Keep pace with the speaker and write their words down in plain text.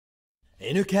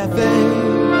In a cafe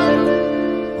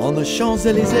on the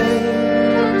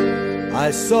Champs-Élysées,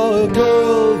 I saw a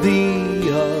girl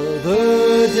the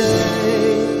other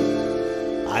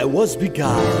day. I was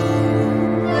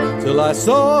beguiled till I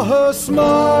saw her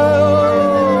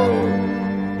smile.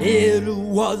 It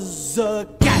was a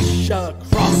gash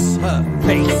across her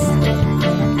face.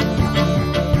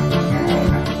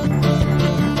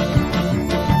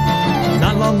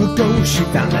 Not long ago she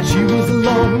found that she was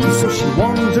alone, so she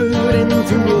wandered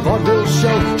into a vaudeville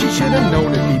show. She should have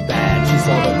known it'd be bad. She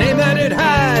saw the name that it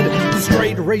had, the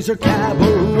Straight Razor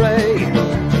Cabaret.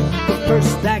 The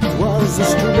first act was a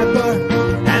stripper,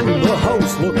 and the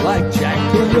host looked like Jack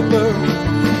the Ripper.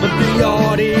 But the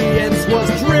audience was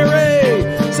dreary,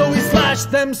 so he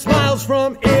slashed them smiles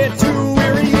from ear to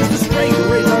ear. He used a straight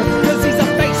razor, cause he's a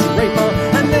face raper,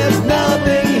 and there's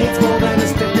nothing he hates more than a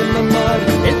stick in the mud.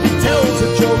 If he tells a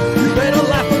joke, you better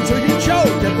laugh until you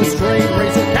choke at the Straight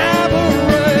Razor Cabaret.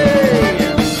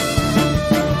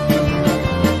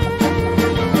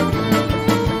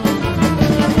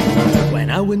 When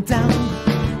I went down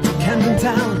to Camden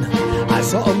Town, I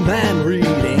saw a man reading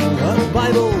a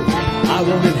Bible. I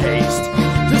won't in haste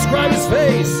describe his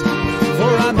face,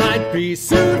 for I might be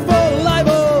sued for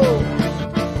libel.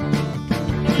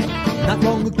 Not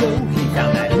long ago he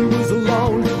found that he was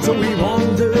alone, so he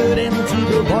wandered into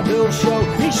the vaudeville show.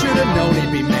 He should have known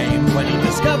he'd be maimed when he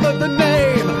discovered the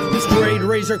name, the Straight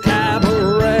Razor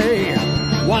Cabaret.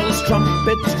 While his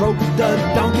trumpet stroked a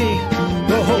donkey,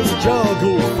 the host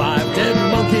juggled 5 dead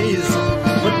monkeys.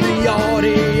 But the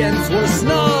audience were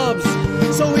snobs,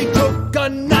 so he took a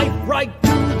knife right